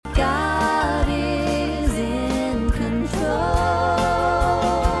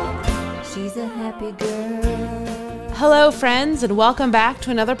happy girl. Hello, friends, and welcome back to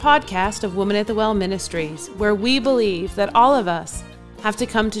another podcast of Woman at the Well Ministries, where we believe that all of us have to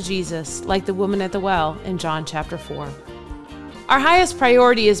come to Jesus like the woman at the well in John chapter 4. Our highest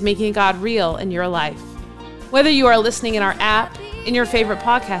priority is making God real in your life. Whether you are listening in our app, in your favorite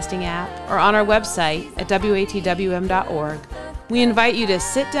podcasting app, or on our website at watwm.org, we invite you to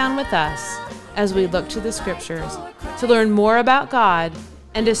sit down with us as we look to the scriptures to learn more about God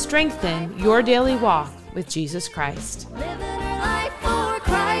and to strengthen your daily walk with Jesus Christ. Living her life for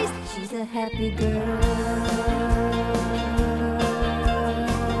Christ. She's a happy girl.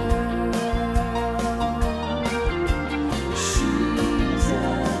 She's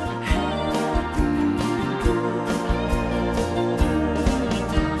a happy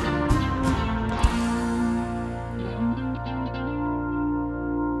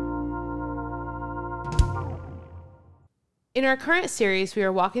In our current series, we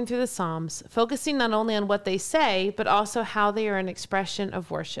are walking through the Psalms, focusing not only on what they say, but also how they are an expression of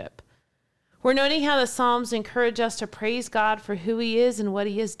worship. We're noting how the Psalms encourage us to praise God for who He is and what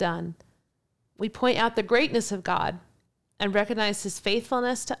He has done. We point out the greatness of God and recognize His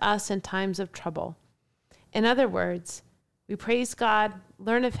faithfulness to us in times of trouble. In other words, we praise God,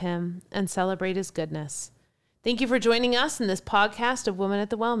 learn of Him, and celebrate His goodness. Thank you for joining us in this podcast of Women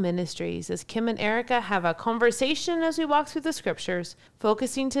at the Well Ministries as Kim and Erica have a conversation as we walk through the scriptures,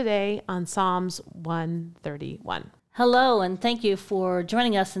 focusing today on Psalms 131. Hello, and thank you for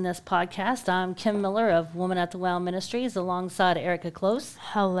joining us in this podcast. I'm Kim Miller of Women at the Well Ministries alongside Erica Close.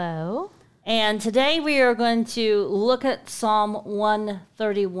 Hello. And today we are going to look at Psalm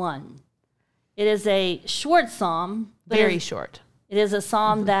 131. It is a short psalm. Very short. It is a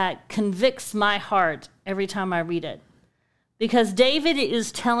psalm that convicts my heart every time I read it, because David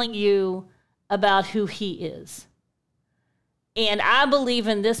is telling you about who he is. And I believe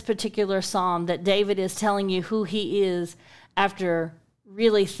in this particular psalm that David is telling you who he is after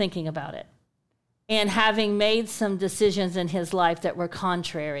really thinking about it and having made some decisions in his life that were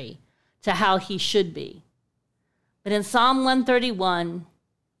contrary to how he should be. But in Psalm 131,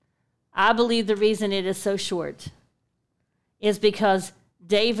 I believe the reason it is so short is because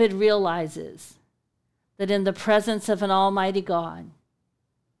David realizes that in the presence of an almighty God,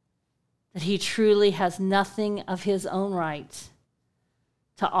 that he truly has nothing of his own right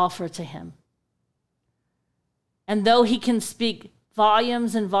to offer to him. And though he can speak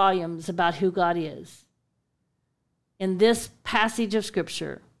volumes and volumes about who God is, in this passage of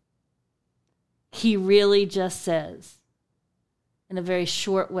Scripture, he really just says, in a very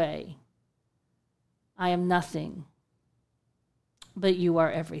short way, I am nothing, but you are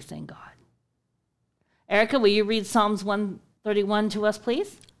everything, God. Erica, will you read Psalms 131 to us,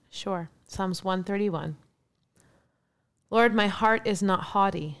 please? Sure. Psalms 131. Lord, my heart is not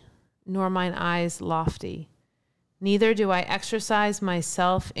haughty, nor mine eyes lofty. Neither do I exercise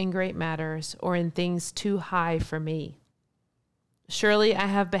myself in great matters or in things too high for me. Surely I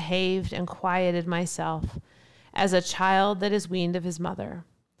have behaved and quieted myself as a child that is weaned of his mother.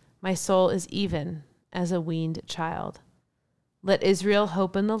 My soul is even as a weaned child. Let Israel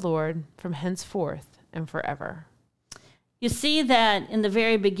hope in the Lord from henceforth and forever. You see that in the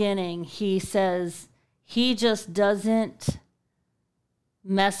very beginning, he says he just doesn't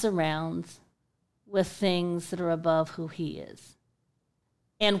mess around with things that are above who he is.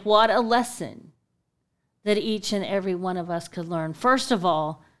 And what a lesson that each and every one of us could learn. First of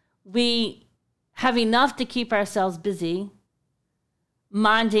all, we have enough to keep ourselves busy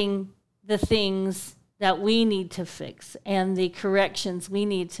minding the things that we need to fix and the corrections we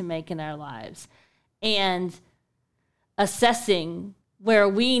need to make in our lives, and assessing where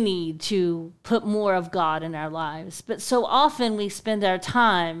we need to put more of God in our lives. But so often we spend our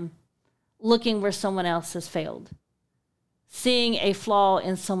time looking where someone else has failed, seeing a flaw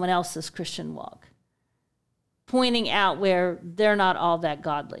in someone else's Christian walk, pointing out where they're not all that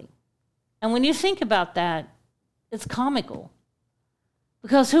godly. And when you think about that, it's comical.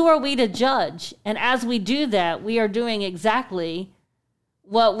 Because who are we to judge? And as we do that, we are doing exactly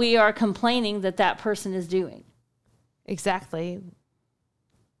what we are complaining that that person is doing. Exactly.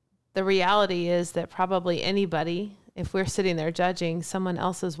 The reality is that probably anybody, if we're sitting there judging someone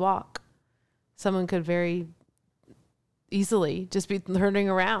else's walk, someone could very easily just be turning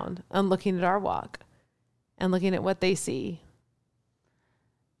around and looking at our walk and looking at what they see.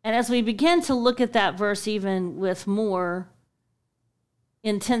 And as we begin to look at that verse even with more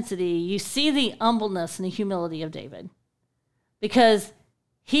intensity, you see the humbleness and the humility of David, because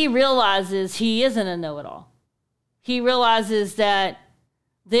he realizes he isn't a know-it-all. He realizes that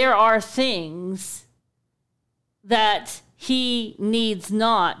there are things that he needs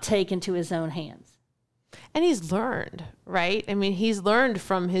not take into his own hands. And he's learned, right? I mean, he's learned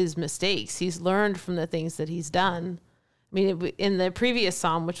from his mistakes. He's learned from the things that he's done. I mean, in the previous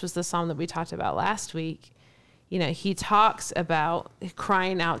psalm, which was the psalm that we talked about last week, you know, he talks about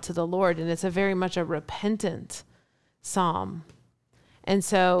crying out to the Lord, and it's a very much a repentant psalm. And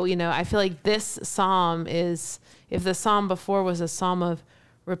so, you know, I feel like this psalm is, if the psalm before was a psalm of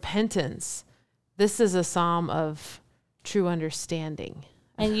repentance, this is a psalm of true understanding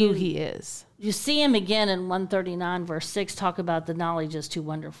of who he is. You see him again in 139 verse 6 talk about the knowledge is too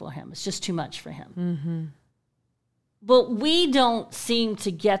wonderful for him. It's just too much for him. Mm-hmm. But we don't seem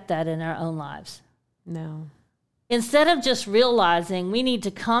to get that in our own lives. No. Instead of just realizing we need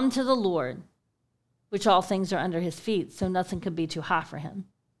to come to the Lord, which all things are under his feet, so nothing could be too high for him.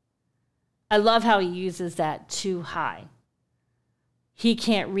 I love how he uses that too high. He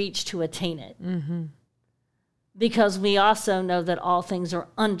can't reach to attain it. Mm-hmm. Because we also know that all things are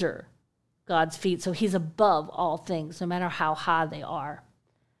under God's feet. So he's above all things, no matter how high they are.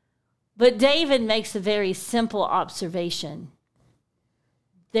 But David makes a very simple observation.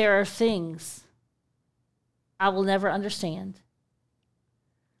 There are things I will never understand.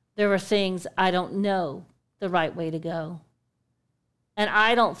 There are things I don't know the right way to go. And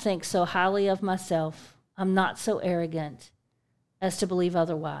I don't think so highly of myself. I'm not so arrogant as to believe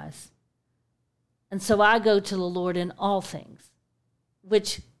otherwise. And so I go to the Lord in all things,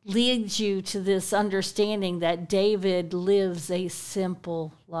 which leads you to this understanding that David lives a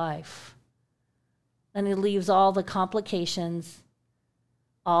simple life. And he leaves all the complications,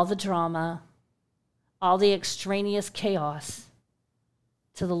 all the drama, all the extraneous chaos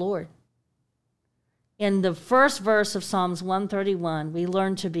to the Lord. In the first verse of Psalms 131, we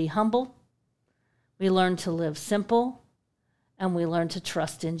learn to be humble, we learn to live simple, and we learn to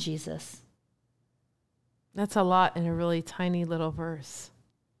trust in Jesus. That's a lot in a really tiny little verse.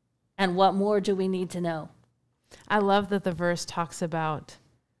 And what more do we need to know? I love that the verse talks about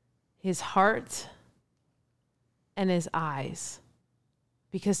his heart and his eyes.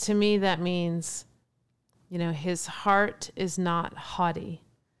 Because to me, that means, you know, his heart is not haughty.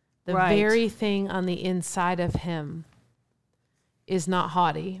 The very thing on the inside of him is not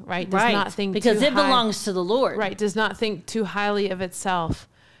haughty, right? Does not think because too it belongs to the Lord. Right, does not think too highly of itself,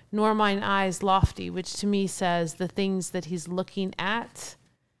 nor mine eyes lofty, which to me says the things that he's looking at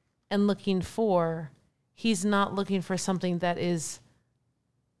and looking for, he's not looking for something that is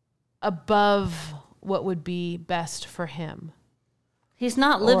above what would be best for him. He's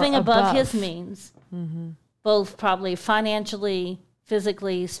not living above his above. means, Mm-hmm. both probably financially,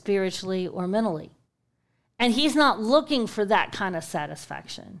 physically, spiritually, or mentally. And he's not looking for that kind of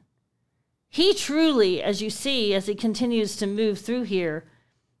satisfaction. He truly, as you see, as he continues to move through here,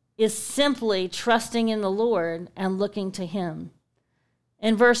 is simply trusting in the Lord and looking to him.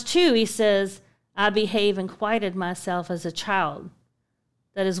 In verse 2, he says, I behave and quieted myself as a child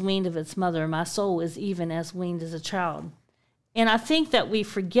that is weaned of its mother. My soul is even as weaned as a child. And I think that we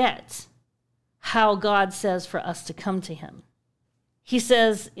forget how God says for us to come to him. He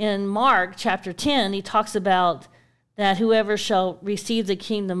says in Mark chapter 10, he talks about that whoever shall receive the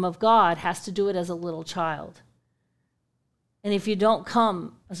kingdom of God has to do it as a little child. And if you don't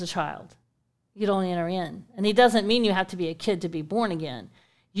come as a child, you don't enter in. And he doesn't mean you have to be a kid to be born again.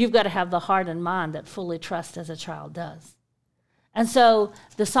 You've got to have the heart and mind that fully trusts as a child does. And so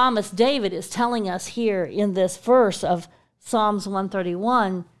the psalmist David is telling us here in this verse of Psalms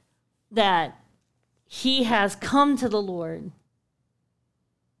 131 that he has come to the Lord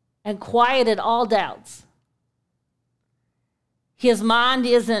and quieted all doubts. His mind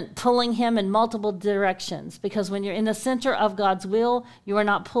isn't pulling him in multiple directions, because when you're in the center of God's will, you are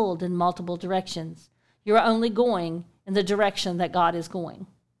not pulled in multiple directions. You're only going in the direction that God is going,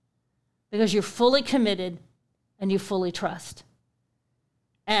 because you're fully committed and you fully trust.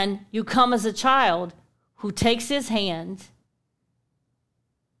 And you come as a child who takes his hand,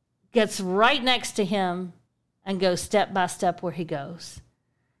 gets right next to him, and goes step by step where he goes.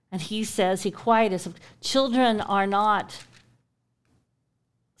 And he says he quiets. Children are not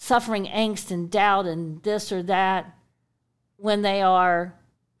suffering angst and doubt and this or that when they are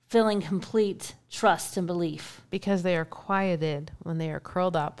feeling complete trust and belief. Because they are quieted when they are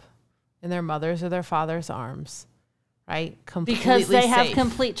curled up in their mother's or their father's arms, right? Completely because they have safe.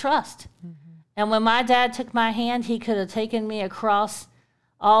 complete trust. Mm-hmm. And when my dad took my hand, he could have taken me across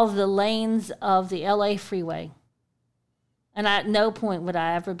all the lanes of the LA freeway. And at no point would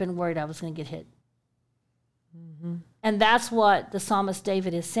I ever been worried I was going to get hit. Mm-hmm. And that's what the psalmist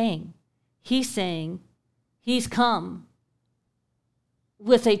David is saying. He's saying he's come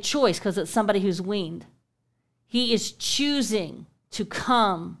with a choice, because it's somebody who's weaned. He is choosing to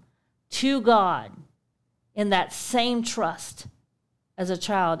come to God in that same trust as a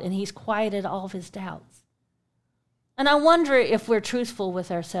child, and he's quieted all of his doubts. And I wonder if we're truthful with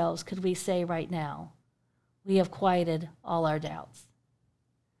ourselves, could we say right now, we have quieted all our doubts?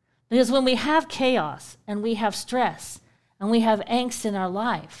 Because when we have chaos and we have stress and we have angst in our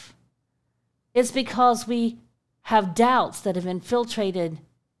life, it's because we have doubts that have infiltrated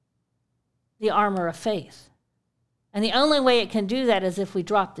the armor of faith. And the only way it can do that is if we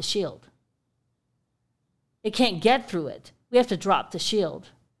drop the shield. It can't get through it. We have to drop the shield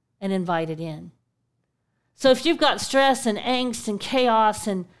and invite it in. So if you've got stress and angst and chaos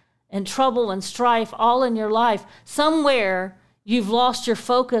and trouble and strife all in your life, somewhere you've lost your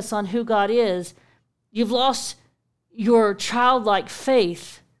focus on who God is. You've lost your childlike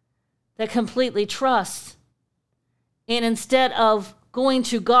faith that completely trusts. And instead of going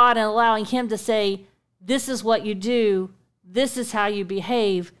to God and allowing him to say, this is what you do, this is how you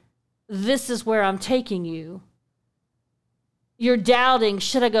behave, this is where I'm taking you, you're doubting,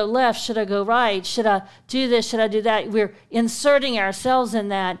 should I go left? Should I go right? Should I do this? Should I do that? We're inserting ourselves in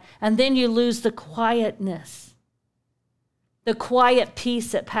that, and then you lose the quietness, the quiet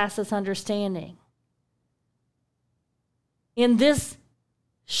peace that passes understanding. In this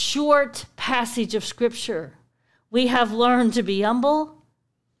short passage of Scripture, we have learned to be humble.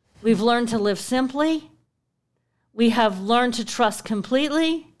 We've learned to live simply. We have learned to trust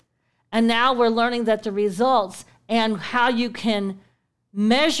completely. And now we're learning that the results and how you can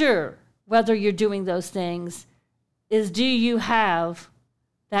measure whether you're doing those things is, do you have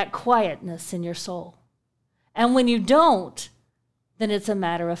that quietness in your soul? And when you don't, then it's a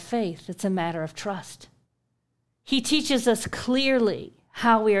matter of faith. It's a matter of trust. He teaches us clearly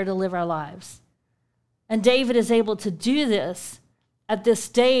how we are to live our lives. And David is able to do this at this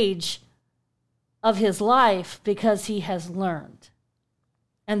stage of his life because he has learned.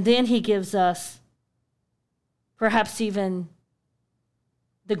 And then he gives us perhaps even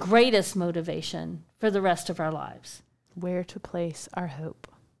the greatest motivation for the rest of our lives. Where to place our hope.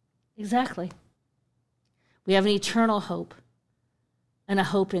 Exactly. We have an eternal hope and a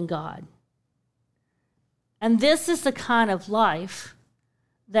hope in God. And this is the kind of life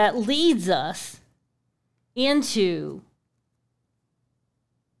that leads us into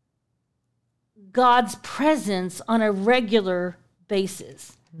God's presence on a regular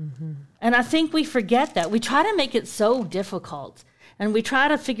basis. Mm-hmm. And I think we forget that. We try to make it so difficult, and we try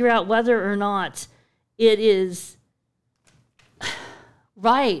to figure out whether or not it is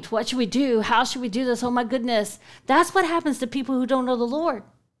right. What should we do? How should we do this? Oh my goodness. That's what happens to people who don't know the Lord.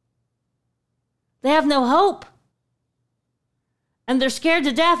 They have no hope. And they're scared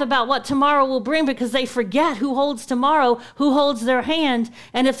to death about what tomorrow will bring because they forget who holds tomorrow, who holds their hand.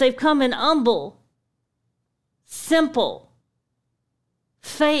 And if they've come in humble, simple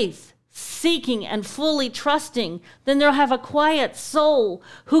faith, seeking and fully trusting, then they'll have a quiet soul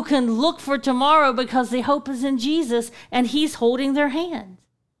who can look for tomorrow because the hope is in Jesus and he's holding their hand.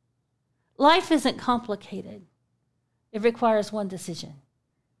 Life isn't complicated. It requires one decision,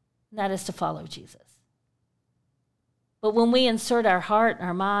 and that is to follow Jesus. But when we insert our heart,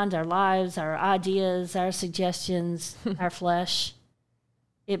 our mind, our lives, our ideas, our suggestions, our flesh,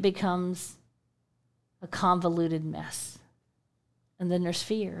 it becomes a convoluted mess. And then there's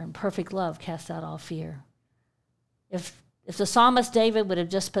fear, and perfect love casts out all fear. If the psalmist David would have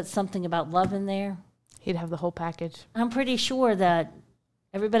just put something about love in there, he'd have the whole package. I'm pretty sure that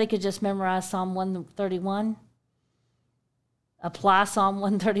everybody could just memorize Psalm 131, apply Psalm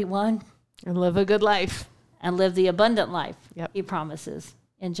 131, and live a good life. And live the abundant life, Yep. He promises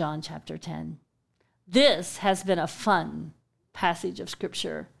in John chapter 10. This has been a fun passage of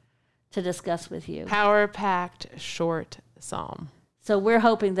Scripture to discuss with you. Power-packed short psalm. So we're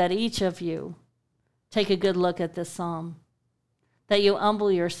hoping that each of you take a good look at this psalm, that you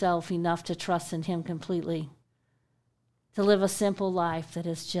humble yourself enough to trust in him completely, to live a simple life that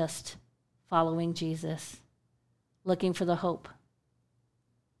is just following Jesus, looking for the hope,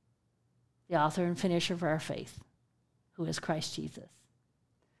 the author and finisher of our faith, who is Christ Jesus.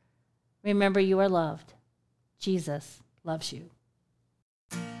 Remember, you are loved. Jesus loves you.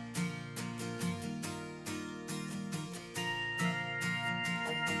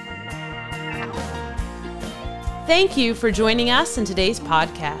 Thank you for joining us in today's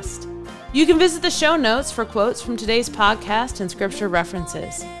podcast. You can visit the show notes for quotes from today's podcast and scripture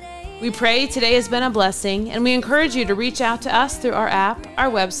references. We pray today has been a blessing, and we encourage you to reach out to us through our app,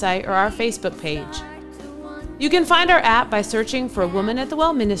 our website, or our Facebook page. You can find our app by searching for Woman at the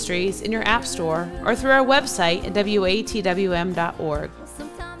Well Ministries in your app store or through our website at watwm.org.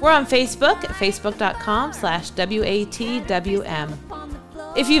 We're on Facebook at facebook.com/WATWM.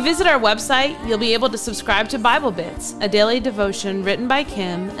 If you visit our website, you'll be able to subscribe to Bible Bits, a daily devotion written by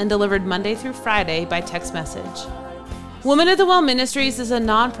Kim and delivered Monday through Friday by text message. Women at the Well Ministries is a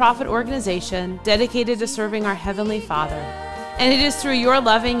nonprofit organization dedicated to serving our Heavenly Father, and it is through your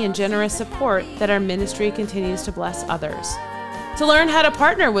loving and generous support that our ministry continues to bless others. To learn how to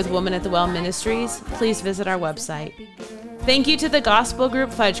partner with Women at the Well Ministries, please visit our website. Thank you to the gospel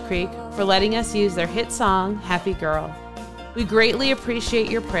group Fudge Creek for letting us use their hit song, Happy Girl. We greatly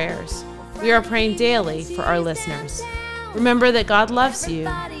appreciate your prayers. We are praying daily for our listeners. Remember that God loves you.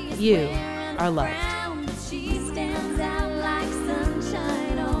 You are loved. She stands out like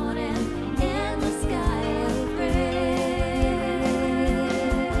sunshine on an endless sky of gray.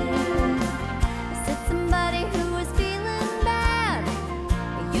 I said somebody who was feeling bad,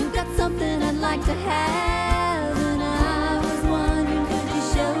 you got something I'd like to have, and I was wondering, could you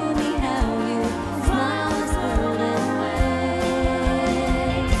show me how you smile this world away?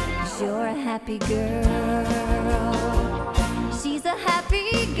 'Cause you're a happy girl. She's a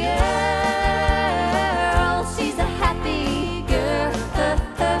happy girl. She's a happy girl.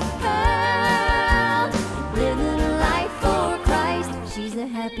 Living a life for Christ. She's a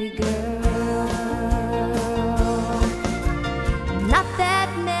happy girl. Not that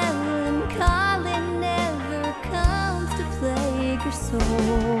melancholy never comes to plague her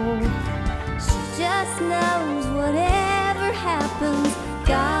soul. She just knows whatever happens,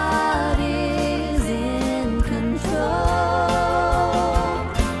 God is in control.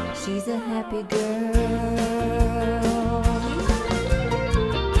 She's a happy girl.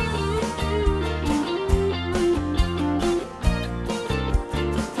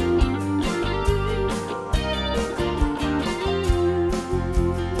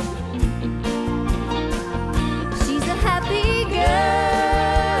 She's a happy girl.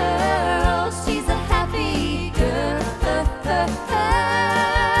 She's a happy girl.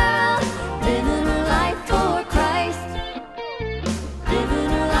 Living her life for Christ. Living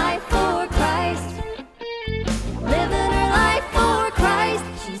her life for Christ. Living her life for Christ.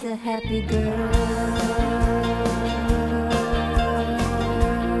 She's a happy girl.